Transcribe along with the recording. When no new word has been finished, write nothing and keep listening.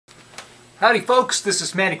Howdy folks, this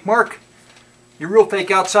is Manic Mark, your real fake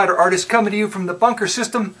outsider artist coming to you from the bunker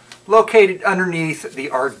system located underneath the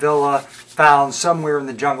art villa found somewhere in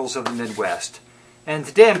the jungles of the Midwest. And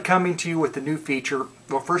today I'm coming to you with a new feature.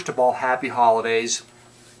 Well, first of all, happy holidays.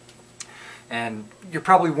 And you're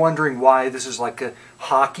probably wondering why this is like a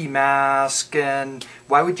hockey mask, and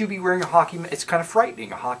why would you be wearing a hockey mask? It's kind of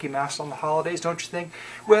frightening, a hockey mask on the holidays, don't you think?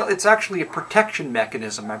 Well, it's actually a protection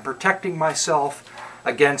mechanism. I'm protecting myself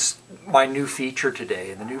against my new feature today.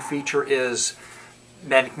 And the new feature is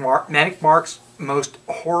Manic Mark's Most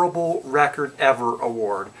Horrible Record Ever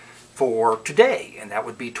Award for today. And that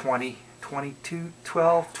would be 2022,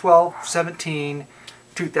 12, 17,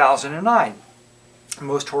 2009.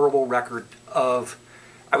 Most horrible record of,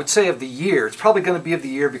 I would say, of the year. It's probably going to be of the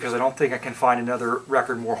year because I don't think I can find another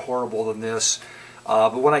record more horrible than this.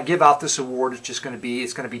 But when I give out this award, it's going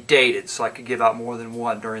to be dated, so I could give out more than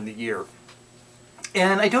one during the year.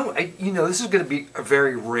 And this is going to be a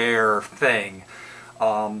very rare thing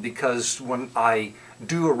because when I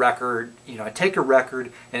do a record, I take a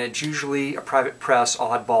record and it's usually a private press,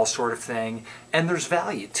 oddball sort of thing, and there's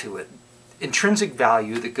value to it. Intrinsic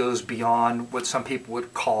value that goes beyond what some people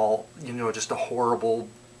would call, just a horrible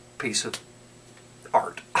piece of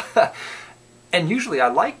art. And usually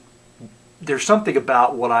there's something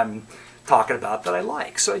about what I'm talking about that I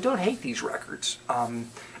like, so I don't hate these records.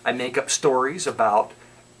 I make up stories about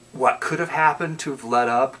what could have happened to have led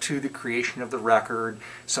up to the creation of the record,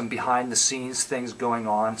 some behind the scenes things going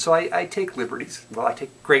on, so I take liberties. Well, I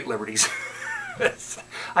take great liberties.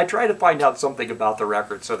 I try to find out something about the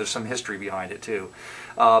record, so there's some history behind it too.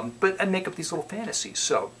 But I make up these little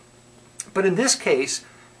fantasies. But in this case,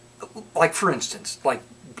 like for instance, like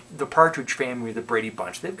the Partridge Family, the Brady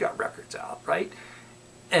Bunch, they've got records out, right?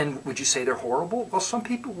 And would you say they're horrible? Well, some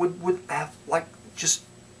people would have just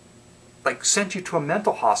sent you to a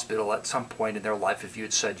mental hospital at some point in their life if you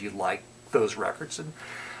had said you liked those records. And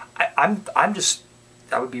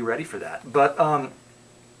I would be ready for that. But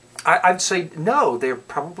I'd say no, they're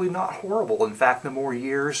probably not horrible. In fact, the more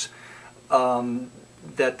years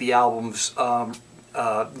that the albums,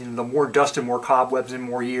 the more dust and more cobwebs and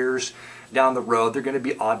more years down the road, they're going to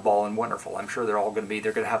be oddball and wonderful. I'm sure they're going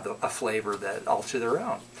to have a flavor that all to their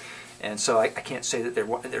own. And so I can't say that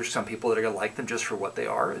there's some people that are going to like them just for what they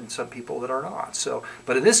are, and some people that are not. So,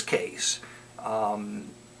 but in this case, the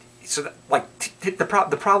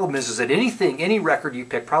problem is that any record you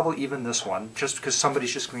pick, probably even this one, just because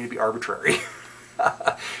somebody's just going to be arbitrary.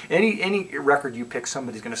 any record you pick,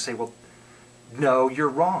 somebody's going to say, well, no, you're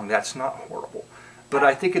wrong, that's not horrible. But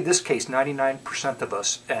I think in this case, 99% of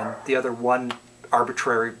us, and the other one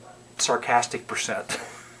arbitrary, sarcastic percent,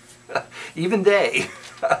 even they,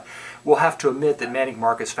 will have to admit that Manic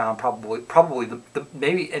Mark has found probably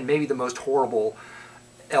maybe the most horrible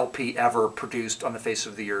LP ever produced on the face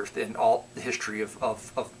of the earth in all the history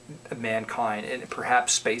of mankind, and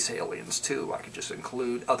perhaps space aliens too. I could just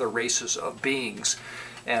include other races of beings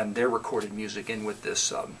and their recorded music in with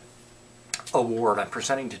this award I'm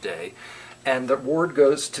presenting today. And the award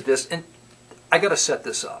goes to this, and I got to set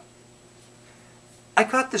this up. I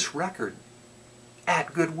got this record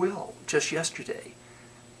at Goodwill just yesterday,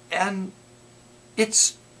 and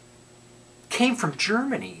it came from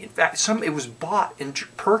Germany. In fact, it was bought and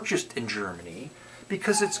purchased in Germany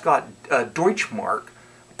because it's got Deutschmark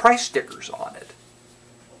price stickers on it.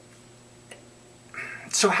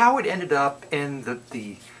 So how it ended up in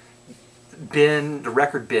the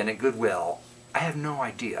record bin at Goodwill, I have no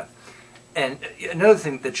idea. And another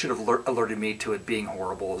thing that should have alerted me to it being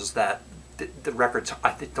horrible is that the records,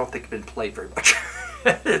 don't think have been played very much.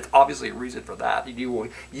 It's obviously a reason for that. You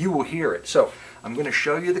will hear it. So I'm going to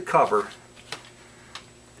show you the cover.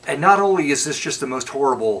 And not only is this just the most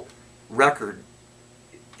horrible record,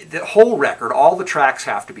 the whole record, all the tracks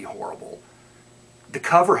have to be horrible. The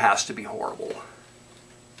cover has to be horrible.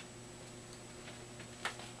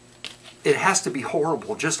 It has to be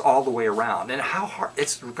horrible just all the way around. And how hard,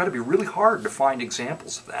 it's going to be really hard to find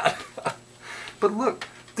examples of that. But look,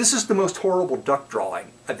 this is the most horrible duck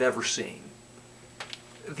drawing I've ever seen.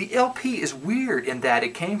 The LP is weird in that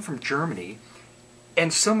it came from Germany,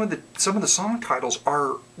 and some of the song titles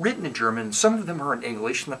are written in German, some of them are in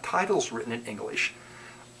English, and the title's written in English.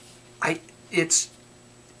 It's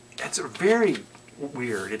very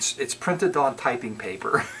weird. It's printed on typing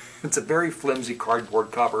paper. It's a very flimsy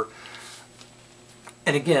cardboard cover.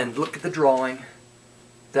 And again, look at the drawing.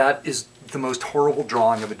 That is the most horrible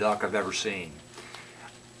drawing of a duck I've ever seen.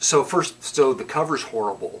 So the cover's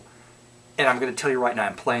horrible. And I'm going to tell you right now,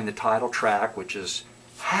 I'm playing the title track, which is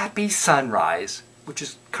Happy Sunrise, which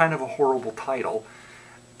is kind of a horrible title.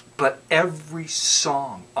 But every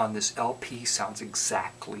song on this LP sounds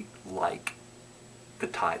exactly like the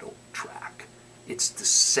title track. It's the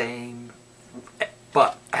same,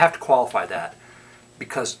 but I have to qualify that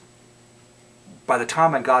because by the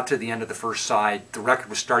time I got to the end of the first side, the record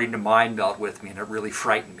was starting to mind meld with me, and it really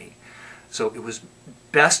frightened me. So it was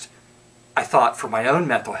best, I thought, for my own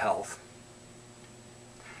mental health,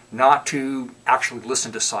 not to actually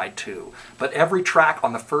listen to side 2. But every track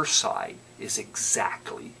on the first side is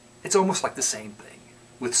exactly, it's almost like the same thing,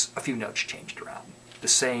 with a few notes changed around. The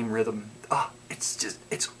same rhythm.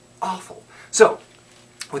 It's awful. So,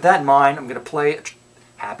 with that in mind, I'm going to play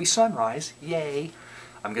Happy Sunrise. Yay.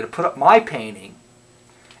 I'm going to put up my painting,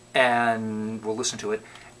 and we'll listen to it.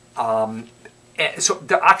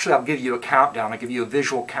 Actually, I'll give you a countdown. I'll give you a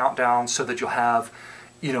visual countdown so that you'll have,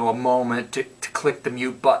 a moment to click the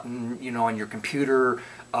mute button, on your computer,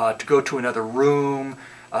 to go to another room,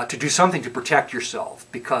 to do something to protect yourself.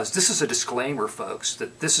 Because this is a disclaimer, folks,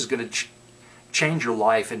 that this is going to change your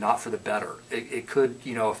life and not for the better. It could,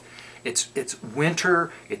 if it's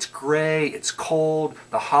winter, it's gray, it's cold,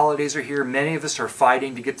 the holidays are here. Many of us are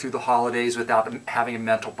fighting to get through the holidays without having a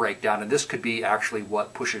mental breakdown, and this could be actually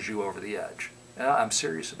what pushes you over the edge. I'm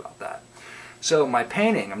serious about that. So my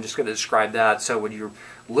painting, I'm just going to describe that. So when you're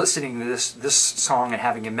listening to this song and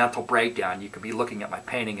having a mental breakdown, you could be looking at my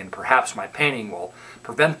painting, and perhaps my painting will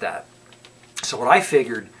prevent that. So what I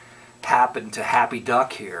figured happened to Happy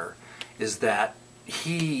Duck here is that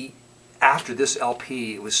after this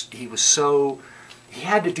LP, he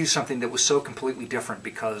had to do something that was so completely different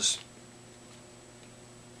because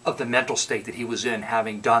of the mental state that he was in,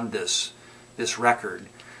 having done this record,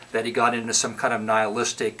 that he got into some kind of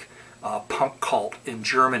nihilistic punk cult in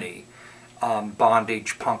Germany,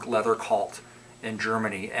 bondage punk leather cult in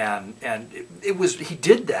Germany, and he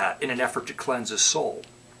did that in an effort to cleanse his soul.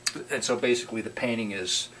 And so basically the painting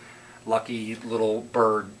is Lucky Little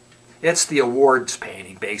Bird. It's the awards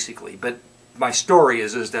painting, basically. But my story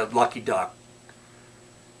is that Lucky Duck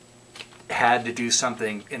had to do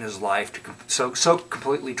something in his life so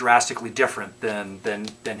completely drastically different than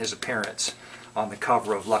his appearance on the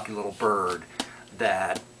cover of Lucky Little Bird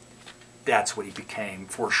that's what he became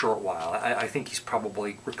for a short while. I think he's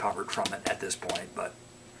probably recovered from it at this point, but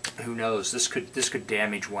who knows? This could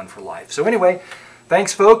damage one for life. So anyway,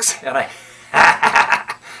 thanks, folks, and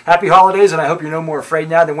happy holidays, and I hope you're no more afraid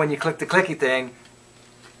now than when you click the clicky thing.